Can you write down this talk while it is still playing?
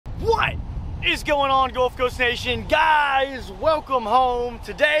Is going on, Gulf Coast Nation? Guys, welcome home.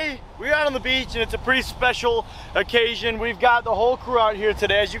 Today we're out on the beach and it's a pretty special occasion. We've got the whole crew out here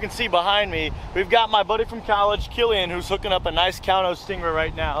today. As you can see behind me, we've got my buddy from college, Killian, who's hooking up a nice Count-O Stingray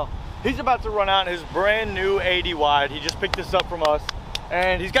right now. He's about to run out his brand new 80 wide. He just picked this up from us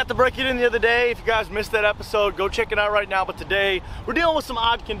and he's got to break it in the other day. If you guys missed that episode, go check it out right now. But today we're dealing with some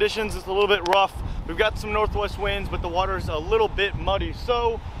odd conditions. It's a little bit rough. We've got some northwest winds, but the water's a little bit muddy.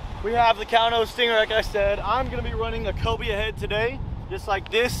 So we have the Count-O Stingray, like I said. I'm gonna be running a Kobe ahead today, just like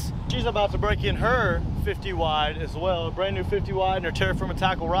this. She's about to break in her 50 wide as well, a brand new 50 wide and her Terra Firma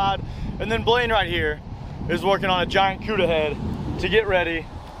tackle rod. And then Blaine right here is working on a giant CUDA head to get ready.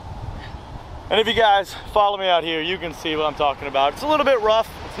 And if you guys follow me out here, you can see what I'm talking about. It's a little bit rough.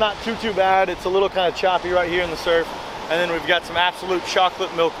 It's not too bad. It's a little kind of choppy right here in the surf. And then we've got some absolute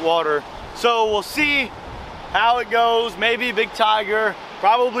chocolate milk water. So we'll see how it goes. Maybe big tiger,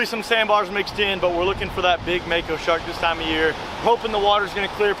 probably some sandbars mixed in, but we're looking for that big mako shark this time of year. Hoping the water's gonna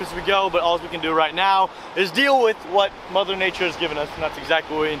clear up as we go, but all we can do right now is deal with what Mother Nature has given us, and that's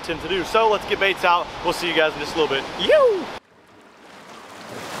exactly what we intend to do. So let's get baits out. We'll see you guys in just a little bit. Yoo!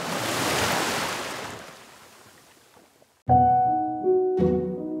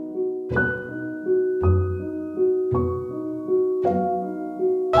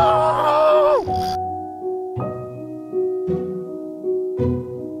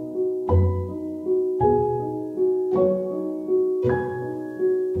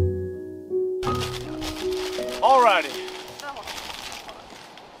 Alrighty.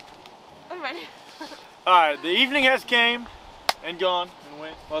 I'm ready. Alright, the evening has came and gone and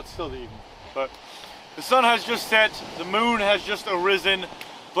went. Well, it's still the evening, but the sun has just set, the moon has just arisen.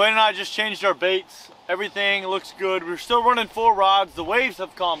 Blaine and I just changed our baits. Everything looks good. We're still running 4 rods. The waves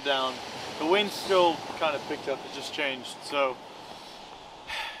have calmed down. The wind's still kind of picked up. It just changed. So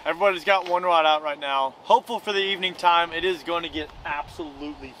everybody's got 1 rod out right now. Hopeful for the evening time. It is going to get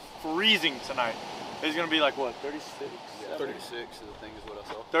absolutely freezing tonight. It's going to be like what, 36? Yeah, 36 I think is what I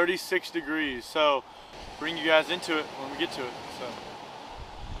saw. 36 degrees. So bring you guys into it when we get to it. So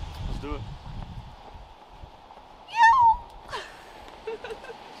let's do it.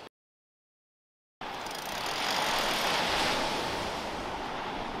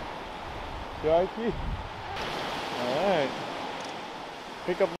 Sharky. Alright.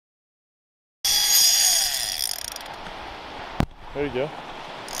 Pick up. There you go.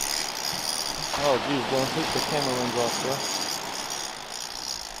 Oh geez, don't take the camera lens off, bro.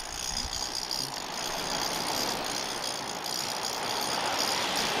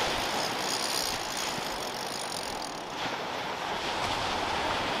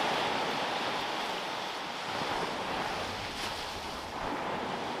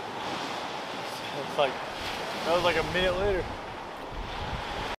 It's like, that was like a minute later.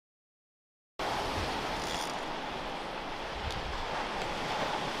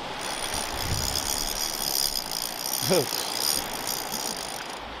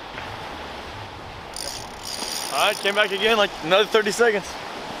 Alright, came back again, like another 30 seconds.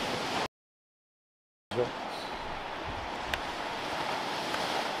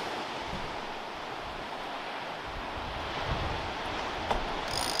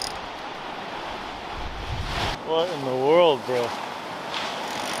 What in the world, bro?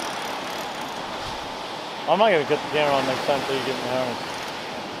 I'm not gonna cut the camera on next time until you get in the harness.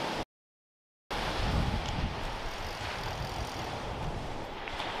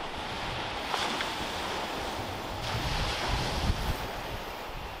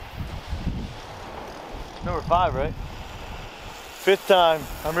 Number 5, right? 5th time.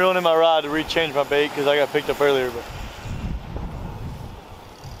 I'm reeling in my rod to rechange my bait because I got picked up earlier, but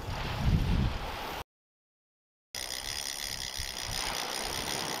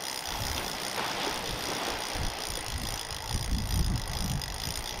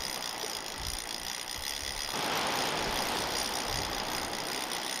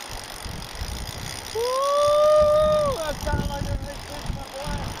woo! That sounded like a big fish, my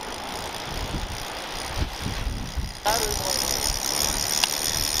boy.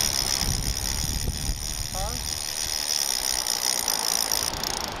 Huh?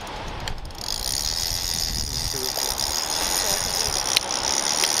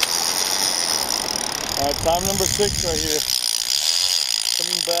 Alright, time number 6 right here.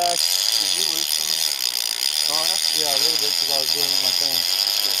 Coming back. Did you lose some? Yeah, a little bit because I was doing it with my phone.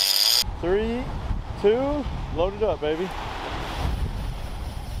 3, 2, load it up, baby.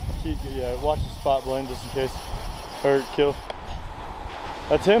 Yeah, watch the spot, Blaine, just in case. Or kill.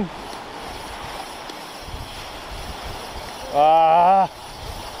 That's him. Ah!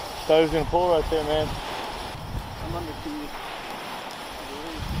 Thought he was gonna pull right there, man. I'm under 2.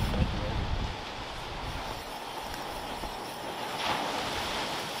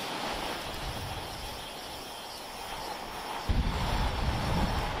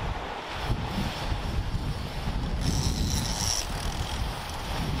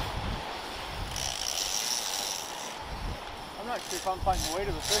 See if I'm finding the weight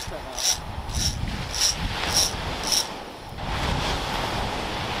of the fish right now.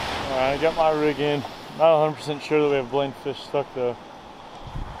 Alright, I got my rig in. Not 100% sure that we have blamed fish stuck though.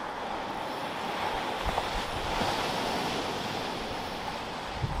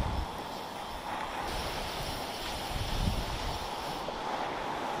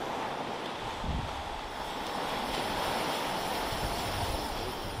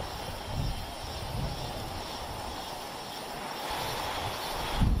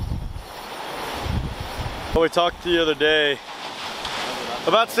 We talked the other day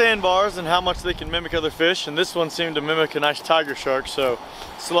about sandbars and how much they can mimic other fish, and this one seemed to mimic a nice tiger shark. So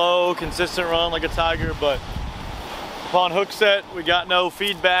slow, consistent run like a tiger, but upon hook set we got no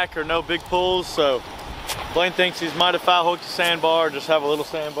feedback or no big pulls, so Blaine thinks he might have foul hooked a sandbar or just have a little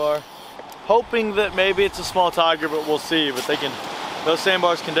sandbar, hoping that maybe it's a small tiger, but we'll see. But those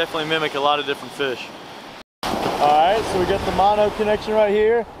sandbars can definitely mimic a lot of different fish. Alright, so we got the mono connection right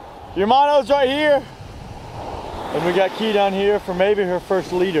here. Your mono's right here. And we got Key down here for maybe her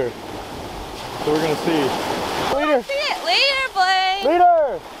first leader. So we're gonna see. Leader! Leader, Blaine!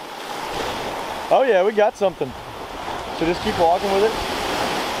 Leader! Oh yeah, we got something. So just keep walking with it.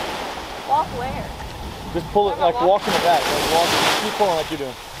 Walk where? Just pull it, like walking it back. Like walking, keep pulling like you're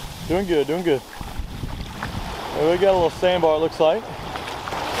doing. Doing good, doing good. There we got a little sandbar, it looks like.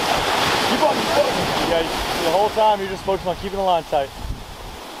 Keep on, keep on. Yeah, the whole time you're just focused on keeping the line tight.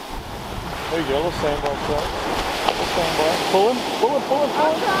 There you go, a little sandbar shot. Sandbar. Pull him, pull him, pull him,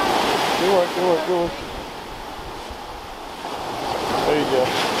 pull him. Good work, good work, good work. There you go.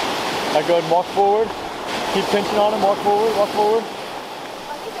 Now go ahead and walk forward. Keep pinching on him, walk forward, walk forward.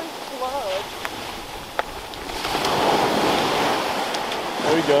 I think I'm slowed.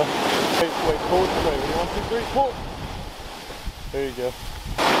 There you go. Wait, pull it straight. Ready, 1, 2, 3, pull. There you go.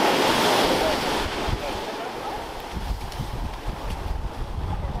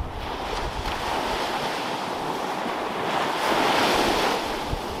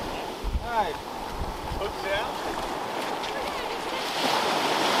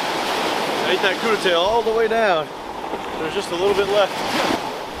 Ate that cooter tail all the way down. There's just a little bit left.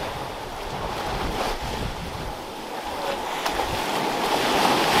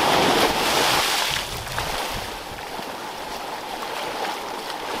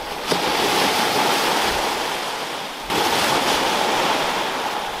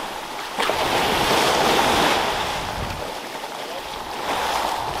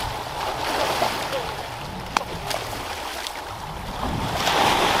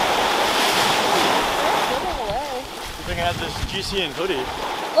 I have this GCN hoodie.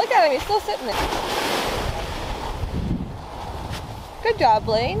 Look at him, he's still sitting there. Good job,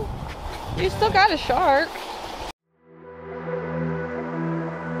 Blaine. You still got a shark.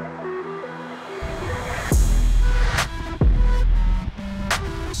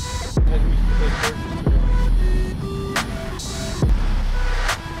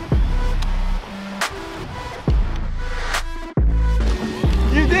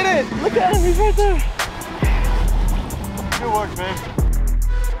 You did it! Look at him, he's right there. Good work, man.